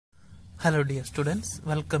Hello dear students,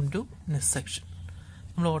 welcome to next section.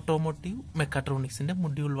 നമ്മൾ Automotive Mechatronics ന്റെ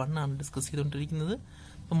Module 1 ആണ് discuss ചെയ്തുകൊണ്ടിരിക്കുന്നത്.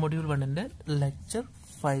 അപ്പോൾ Module 1 ന്റെ Lecture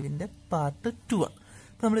 5 ന്റെ Part 2 ആണ്.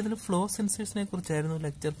 അപ്പോൾ നമ്മൾ ഇതിൽ ഫ്ലോ സെൻസേഴ്സിനെ കുറിച്ചായിരുന്നു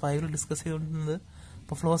Lecture 5 ൽ ഡിസ്കസ് ചെയ്തുകൊണ്ടിരുന്നത്.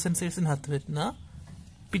 അപ്പോൾ ഫ്ലോ സെൻസേഴ്സിനകത്ത് വരുന്ന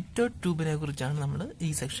പിറ്റോട്ട് ട്യൂബിനെ കുറിച്ചാണ് നമ്മൾ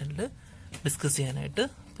ഈ സെക്ഷനിൽ ഡിസ്കസ് ചെയ്യാനായിട്ട്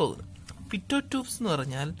പോകുന്നത്. പിറ്റോട്ട് ട്യൂബ്സ് എന്ന്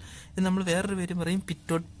പറഞ്ഞാൽ ഇത് നമ്മൾ വേറൊരു പേര് പറയും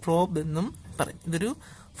പിറ്റോട്ട് പ്രോബ് എന്നും പറയും. ഇതൊരു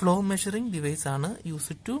ഫ്ലോ മെഷറിംഗ് ഡിവൈസ് ആണ്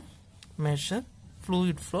use to measure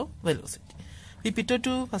fluid flow velocity. ഈ പിറ്റോട്ട്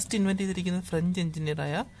ട്യൂബ് ഫസ്റ്റ് ഇൻവെന്റ് ചെയ്തിരിക്കുന്നത് ഫ്രഞ്ച്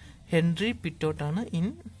എഞ്ചിനീയറായ ഹെൻറി പിറ്റോട്ട് ആണ് ഇൻ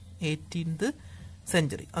 18th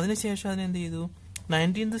സെഞ്ചുറി. അതിനുശേഷം അതിനെന്ത് ചെയ്തു,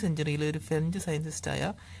 19th സെഞ്ചുറിയിൽ ഒരു ഫ്രഞ്ച്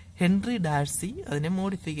സയന്റിസ്റ്റായ ഹെൻറി ഡാഴ്സി അതിനെ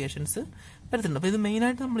മോഡിഫിക്കേഷൻസ് വരുത്തുന്നുണ്ട്. അപ്പോൾ ഇത്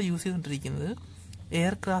മെയിനായിട്ട് നമ്മൾ യൂസ് ചെയ്തുകൊണ്ടിരിക്കുന്നത്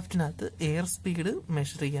എയർക്രാഫ്റ്റിനകത്ത് എയർ സ്പീഡ്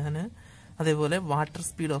മെഷർ ചെയ്യാൻ, അതേപോലെ water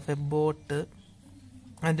speed of A boat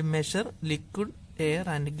and measure liquid air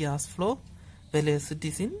and gas flow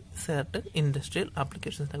velocities in certain industrial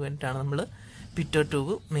applications വേണ്ടിയിട്ടാണ് നമ്മൾ പിറ്റോട്ട്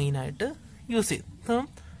ട്യൂബ് മെയിനായിട്ട് യൂസ് ചെയ്യുന്നത്. അപ്പം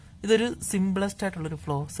ഇതൊരു സിംപിളസ്റ്റ് ആയിട്ടുള്ളൊരു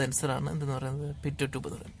ഫ്ലോ സെൻസറാണ് എന്തെന്ന് പറയുന്നത് പിറ്റോട്ട് ട്യൂബ്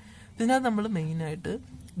എന്ന് പറയുന്നത്. ഇതിനകത്ത് നമ്മൾ മെയിനായിട്ട്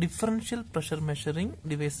ഡിഫറൻഷ്യൽ പ്രഷർ മെഷറിംഗ്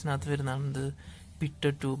ഡിവൈസിനകത്ത് വരുന്നതാണ് ഇത്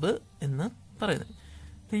പിറ്റോട്ട് ട്യൂബ് എന്ന് പറയുന്നത്.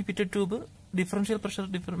 അപ്പോൾ ഈ പിറ്റോട്ട് tube differential pressure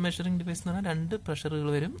measuring device എന്ന് പറഞ്ഞാൽ രണ്ട് പ്രഷറുകൾ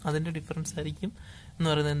വരും, അതിന്റെ ഡിഫറൻസ് ആയിരിക്കും എന്ന്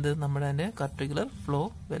പറയുന്നത് എന്ത് നമ്മുടെ അതിന്റെ പർട്ടിക്കുലർ ഫ്ലോ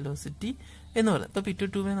വെലോസിറ്റി എന്ന് പറയുന്നത്. ഇപ്പൊ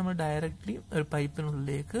പിറ്റോട്ട് ട്യൂബിനെ നമ്മൾ ഡയറക്ട്ലി ഒരു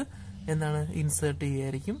പൈപ്പിനുള്ളിലേക്ക് എന്താണ് ഇൻസേർട്ട്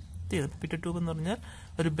ചെയ്യുകയായിരിക്കും ചെയ്യുന്നത്. പിറ്റോട്ട് ട്യൂബ് എന്ന് പറഞ്ഞാൽ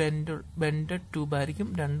ഒരു ബെൻഡഡ് ട്യൂബ് ആയിരിക്കും,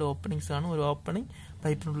 രണ്ട് ഓപ്പണിങ്സ് ആണ്. ഒരു ഓപ്പണിംഗ്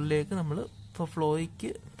പൈപ്പിനുള്ളിലേക്ക് നമ്മൾ ഇപ്പോൾ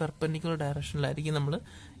ഫ്ലോയ്ക്ക് പെർപെൻഡിക്കുലർ ഡയറക്ഷനിലായിരിക്കും നമ്മൾ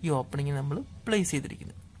ഈ ഓപ്പണിംഗ് നമ്മൾ പ്ലേസ്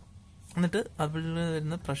ചെയ്തിരിക്കുന്നത്. എന്നിട്ട് അതിൽ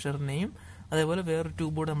വരുന്ന പ്രഷറിനെയും അതേപോലെ വേറൊരു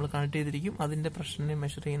ട്യൂബ് കൂടെ നമ്മൾ കണക്ട് ചെയ്തിരിക്കും, അതിന്റെ പ്രഷറിനെ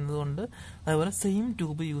മെഷർ ചെയ്യുന്നത് കൊണ്ട് അതേപോലെ സെയിം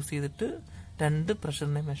ട്യൂബ് യൂസ് ചെയ്തിട്ട് രണ്ട്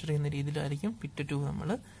പ്രഷറിനെ മെഷർ ചെയ്യുന്ന രീതിയിലായിരിക്കും പിറ്റോട്ട് ട്യൂബ് നമ്മൾ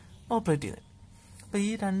ഓപ്പറേറ്റ് ചെയ്യുന്നത്. അപ്പൊ ഈ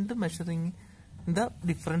രണ്ട് measuring the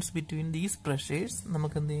difference between these pressures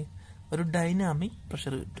നമുക്ക് എന്ത് ചെയ്യും, ഒരു ഡൈനാമിക്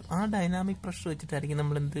പ്രഷർ കിട്ടും. ആ ഡൈനാമിക് പ്രഷർ വെച്ചിട്ടായിരിക്കും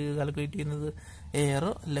നമ്മൾ എന്ത് കാൽക്കുലേറ്റ് ചെയ്യുന്നത്,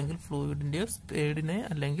 എയറോ അല്ലെങ്കിൽ ഫ്ലൂയിഡിന്റെയോ സ്പീഡിനെ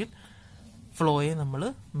അല്ലെങ്കിൽ ഫ്ലോയെ നമ്മൾ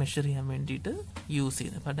മെഷർ ചെയ്യാൻ വേണ്ടിയിട്ട് യൂസ്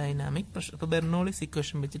ചെയ്യുന്നത്. അപ്പൊ ഡൈനാമിക് പ്രഷർ ഇപ്പൊ ബെർണോളിസ്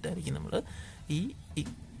ഇക്വേഷൻ വെച്ചിട്ടായിരിക്കും നമ്മൾ ഈ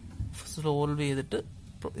സോൾവ് ചെയ്തിട്ട്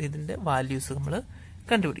ഇതിന്റെ വാല്യൂസ് നമ്മൾ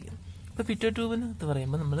കണ്ടുപിടിക്കുന്നത്. ഇപ്പൊ പിറ്റോട്ട് ട്യൂബിനകത്ത്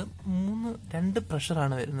പറയുമ്പോൾ നമ്മൾ രണ്ട്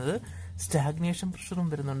പ്രഷറാണ് വരുന്നത്, സ്റ്റാഗ്നേഷൻ പ്രഷറും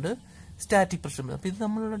വരുന്നുണ്ട്, സ്റ്റാറ്റിക് പ്രഷറും വരുന്നത്. അപ്പൊ ഇത്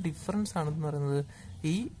തമ്മിലുള്ള ഡിഫറൻസ് ആണെന്ന് പറയുന്നത്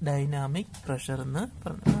ഈ ഡൈനാമിക് പ്രഷർ എന്ന്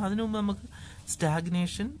പറയുന്നത്. അതിനു മുമ്പ് നമുക്ക്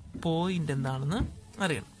സ്റ്റാഗ്നേഷൻ പോയിന്റ് എന്താണെന്ന്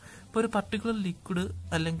അറിയണം. ഇപ്പോൾ ഒരു പർട്ടിക്കുലർ ലിക്വിഡ്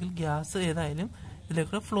അല്ലെങ്കിൽ ഗ്യാസ് ഏതായാലും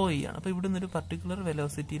ഇതിലേക്കൂടെ ഫ്ലോ ചെയ്യാണ്. അപ്പോൾ ഇവിടെ നിന്നൊരു പർട്ടിക്കുലർ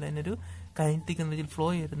വെലോസിറ്റിയിൽ അതിനൊരു കൈനറ്റിക് എനർജിയിൽ ഫ്ലോ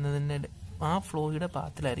ചെയ്യുന്നതിൻ്റെ ആ ഫ്ലോയുടെ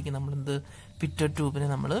പാത്തിലായിരിക്കും നമ്മൾ എന്ത് പിറ്റോട്ട് ട്യൂബിനെ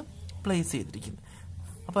നമ്മൾ പ്ലേസ് ചെയ്തിരിക്കുന്നത്.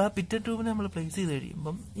 അപ്പോൾ ആ പിറ്റോട്ട് ട്യൂബിനെ നമ്മൾ പ്ലേസ് ചെയ്ത്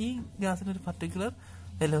കഴിയുമ്പം ഈ ഗ്യാസിന് ഒരു പർട്ടിക്കുലർ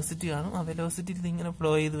വെലോസിറ്റി കാണും. ആ വെലോസിറ്റിയിൽ ഇങ്ങനെ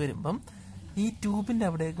ഫ്ലോ ചെയ്ത് വരുമ്പം ഈ ട്യൂബിന്റെ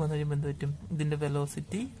അവിടേക്ക് വന്നു കഴിയുമ്പോൾ എന്ത് പറ്റും, ഇതിന്റെ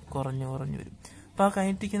വെലോസിറ്റി കുറഞ്ഞു വരും. അപ്പോൾ ആ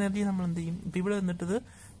കൈനറ്റിക് എനർജി നമ്മൾ എന്ത് ചെയ്യും, ഇപ്പം ഇവിടെ വന്നിട്ടത്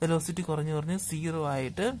വെലോസിറ്റി കുറഞ്ഞ് 0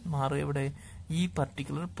 ആയിട്ട് മാറും. എവിടെ, ഈ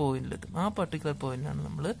പർട്ടിക്കുലർ പോയിന്റിലെത്തും. ആ പർട്ടിക്കുലർ പോയിന്റാണ്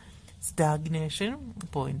നമ്മൾ സ്റ്റാഗ്നേഷൻ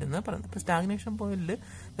പോയിന്റ് എന്ന് പറയുന്നത്. ഇപ്പൊ സ്റ്റാഗ്നേഷൻ പോയിന്റിൽ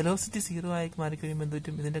വെലോസിറ്റി 0 ആയി മാറിക്കഴിയുമ്പോൾ എന്ത്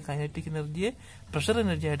പറ്റും, ഇതിന്റെ കൈനറ്റിക് എനർജിയെ പ്രഷർ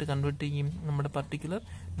എനർജി ആയിട്ട് കൺവേർട്ട് ചെയ്യും. നമ്മുടെ പർട്ടിക്കുലർ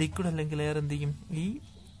ലിക്വിഡ് അല്ലെങ്കിൽ എയർ എന്ത് ചെയ്യും, ഈ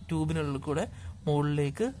ട്യൂബിനുള്ളിൽ കൂടെ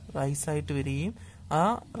മുകളിലേക്ക് റൈസ് ആയിട്ട് വരികയും ആ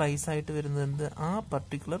റൈസ് ആയിട്ട് വരുന്നത് എന്ത്, ആ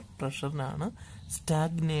പർട്ടിക്കുലർ പ്രഷറിനാണ്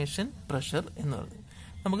സ്റ്റാഗ്നേഷൻ പ്രഷർ എന്ന് പറയുന്നത്.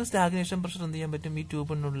 നമുക്ക് സ്റ്റാഗ്നേഷൻ പ്രഷർ എന്ത് ചെയ്യാൻ പറ്റും, ഈ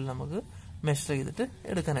ട്യൂബിനുള്ളിൽ നമുക്ക് മെഷർ ചെയ്തിട്ട്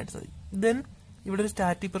എടുക്കാനായിട്ട് സാധിക്കും. ദെൻ ഇവിടെ ഒരു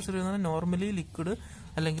സ്റ്റാറ്റിക് പ്രഷർ എന്ന് പറഞ്ഞാൽ നോർമലി ലിക്വിഡ്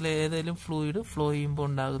അല്ലെങ്കിൽ ഏതെങ്കിലും ഫ്ലൂയിഡ് ഫ്ലോ ചെയ്യുമ്പോൾ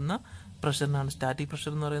ഉണ്ടാകുന്ന പ്രഷറിനാണ് സ്റ്റാറ്റിക്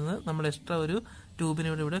പ്രഷർ എന്ന് പറയുന്നത്. നമ്മൾ എക്സ്ട്രാ ഒരു ട്യൂബിനെ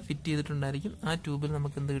ഇവിടെ ഫിറ്റ് ചെയ്തിട്ടുണ്ടായിരിക്കും. ആ ട്യൂബിൽ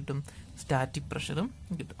നമുക്ക് എന്ത് കിട്ടും, സ്റ്റാറ്റിക് പ്രഷറും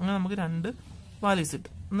കിട്ടും. അങ്ങനെ നമുക്ക് രണ്ട് വാല്യൂസ്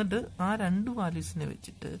കിട്ടും. എന്നിട്ട് ആ രണ്ട് വാല്യൂസിനെ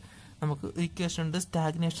വെച്ചിട്ട് നമുക്ക് ഇക്വേഷൻ ഉണ്ട്,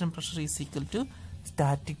 stagnation pressure is equal to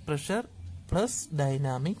static pressure plus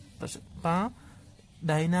dynamic pressure. അപ്പൊ ആ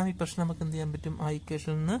ഡൈനാമിക് പ്രഷർ നമുക്ക് എന്ത് ചെയ്യാൻ പറ്റും, ആ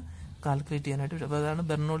ഇക്വേഷനിൽ നിന്ന് കാൽക്കുലേറ്റ് ചെയ്യാനായിട്ട് പറ്റും. അപ്പോൾ അതാണ്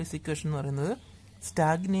ബെർണോളിസ് ഇക്വേഷൻ എന്ന് പറയുന്നത്.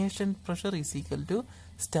 Stagnation pressure is equal to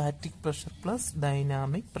static pressure plus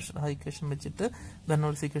dynamic pressure. ആ ഇക്വേഷൻ വെച്ചിട്ട്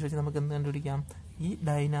ബെർണോളിസ് ഇക്വേഷൻ വെച്ച് നമുക്ക് എന്ത് കണ്ടുപിടിക്കാം, ഈ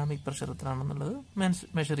ഡൈനാമിക് പ്രഷർ എത്രയാണെന്നുള്ളത്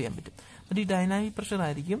മെഷർ ചെയ്യാൻ പറ്റും. എന്നിട്ട് ഈ ഡൈനാമിക് പ്രഷർ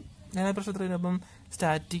ആയിരിക്കും, ഡൈനാമിക് പ്രഷർ എത്ര അപ്പം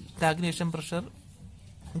സ്റ്റാഗ്നേഷൻ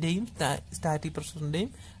പ്രഷറിന്റെയും സ്റ്റാറ്റിക്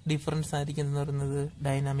പ്രഷറിന്റെയും ഡിഫറൻസ് ആയിരിക്കും എന്ന് പറയുന്നത്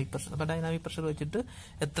ഡൈനാമിക് പ്രഷർ. അപ്പൊ ഡൈനാമിക് പ്രഷർ വെച്ചിട്ട്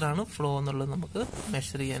എത്രയാണ് ഫ്ലോ എന്നുള്ളത് നമുക്ക്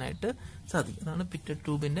മെഷർ ചെയ്യാനായിട്ട് സാധിക്കും. അതാണ് പിറ്റോട്ട്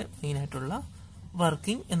ട്യൂബിന്റെ മെയിൻ ആയിട്ടുള്ള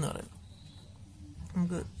വർക്കിംഗ് എന്ന് പറയുന്നത്.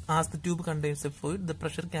 നമുക്ക് as the tube contains a fluid, the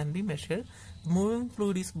pressure can be measured. Moving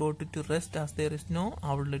fluid is brought to rest as there is no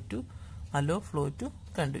outlet to allow flow to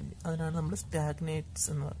continue. അതിനാണ് നമ്മൾ സ്റ്റാഗ്നേറ്റ്സ്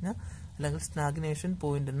എന്ന് പറഞ്ഞാൽ അല്ലെങ്കിൽ സ്റ്റാഗ്നേഷൻ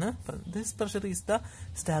പോയിന്റ് എന്ന് പറയുന്നത്. This pressure is the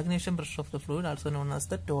stagnation pressure of the fluid, also known as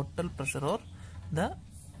the total pressure or the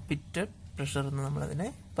pitted pressure എന്ന് നമ്മൾ അതിനെ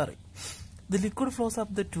പറയും. The liquid flows up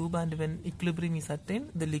the tube and when equilibrium is attained,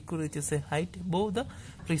 the liquid reaches a height above the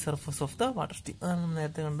free surface of the water stream. അതാണ് നമ്മൾ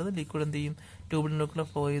നേരത്തെ കണ്ടത്. Liquid എന്ത് ചെയ്യും, ട്യൂബിനുള്ളിൽ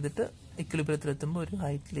ഫ്ലോ ചെയ്തിട്ട് ഇക്വിലിബ്രിയത്തിലെത്തുമ്പോൾ ഒരു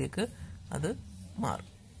ഹൈറ്റിലേക്ക് അത് മാറും.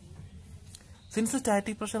 Since the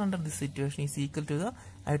static pressure under this situation is equal to the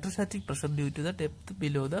hydrostatic pressure due to the depth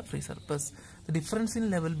below the free surface, the difference in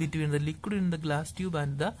level between the liquid in the glass tube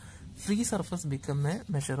and the free surface become a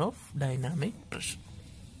measure of dynamic pressure.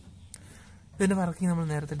 ഇതിന്റെ working നമ്മൾ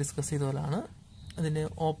നേരത്തെ discuss ചെയ്ത പോലെയാണ്. അതിന്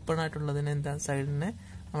open ആയിട്ടുള്ളതിന് എന്താ സൈഡിനെ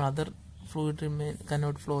നമ്മൾ other fluid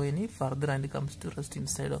cannot flow any further and comes to rest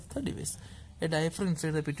inside of the device. A diaphragm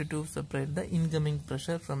inside the pit tube separates the incoming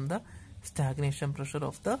pressure from the stagnation pressure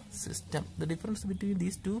of the system. The difference between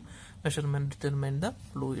these two measurements determine the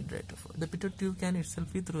fluid rate of flow. The pitted tube can itself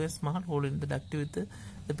be through a small hole in the duct with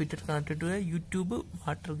the pitted connected to a U-tube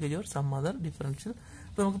water gauge or some other differential.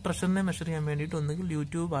 അപ്പോൾ നമുക്ക് പ്രഷറിനെ measure ചെയ്യാൻ വേണ്ടിയിട്ട് ഒന്നുകിൽ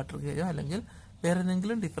YouTube water ഗേജോ അല്ലെങ്കിൽ വേറെ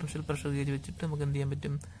ഏതെങ്കിലും differential pressure gauge വെച്ചിട്ട് നമുക്ക് എന്ത് ചെയ്യാൻ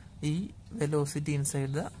പറ്റും, ഈ velocity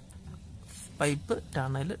inside the pipe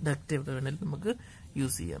tunnel duct എവിടെ വേണമെങ്കിലും നമുക്ക്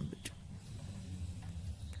യൂസ് ചെയ്യാൻ പറ്റും.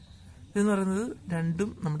 ഇതെന്ന് പറയുന്നത് രണ്ടും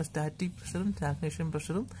നമ്മുടെ സ്റ്റാറ്റിക് പ്രഷറും സ്റ്റാഗ്നേഷൻ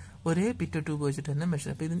പ്രഷറും ഒരേ പിറ്റോ ട്യൂബ് വെച്ചിട്ട് തന്നെ മെഷർ.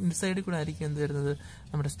 അപ്പോൾ ഇത് ഇൻസൈഡിൽ കൂടെ ആയിരിക്കും എന്ത് വരുന്നത്,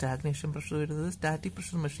 നമ്മുടെ സ്റ്റാഗ്നേഷൻ പ്രഷർ വരുന്നത്. സ്റ്റാറ്റിക്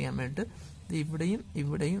പ്രഷർ മെഷർ ചെയ്യാൻ വേണ്ടിയിട്ട്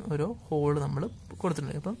ഇവിടെയും ഓരോ ഹോൾ നമ്മൾ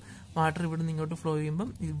കൊടുത്തിട്ടുണ്ട്. അപ്പം വാട്ടർ ഇവിടെ നിന്ന് ഇങ്ങോട്ട് ഫ്ലോ ചെയ്യുമ്പം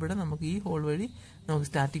ഇവിടെ നമുക്ക് ഈ ഹോൾ വഴി നമുക്ക്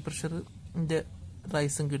സ്റ്റാറ്റിക് പ്രഷറിന്റെ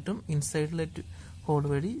റൈസും കിട്ടും, ഇൻസൈഡിലെ ഹോൾ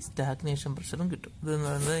വഴി സ്റ്റാഗ്നേഷൻ പ്രഷറും കിട്ടും. ഇതെന്ന്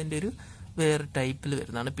പറയുന്നത് അതിൻ്റെ ഒരു വേറെ ടൈപ്പിൽ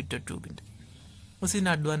വരുന്നതാണ് പിറ്റോ ട്യൂബിന്റെ.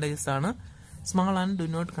 ഇതിന്റെ അഡ്വാൻറ്റേജസ് ആണ്: small and do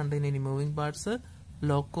not contain any moving parts,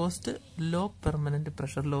 low cost, low permanent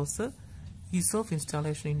pressure loss, ease of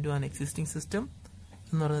installation into an existing system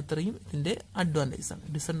എന്ന് പറയുന്ന ഇത്രയും ഇതിന്റെ അഡ്വാൻറ്റേജസ് ആണ്.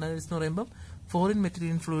 ഡിസഡ്വാൻറ്റേജസ് എന്ന് പറയുമ്പോൾ foreign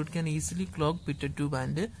material fluid can easily clog pitted tube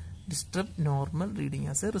and disrupt normal reading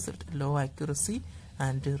as a result. Low accuracy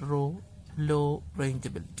and low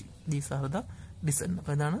rangeability. These are the disadvantages.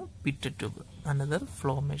 അപ്പോൾ ഇതാണ് pitted tube, another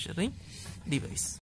flow measuring device.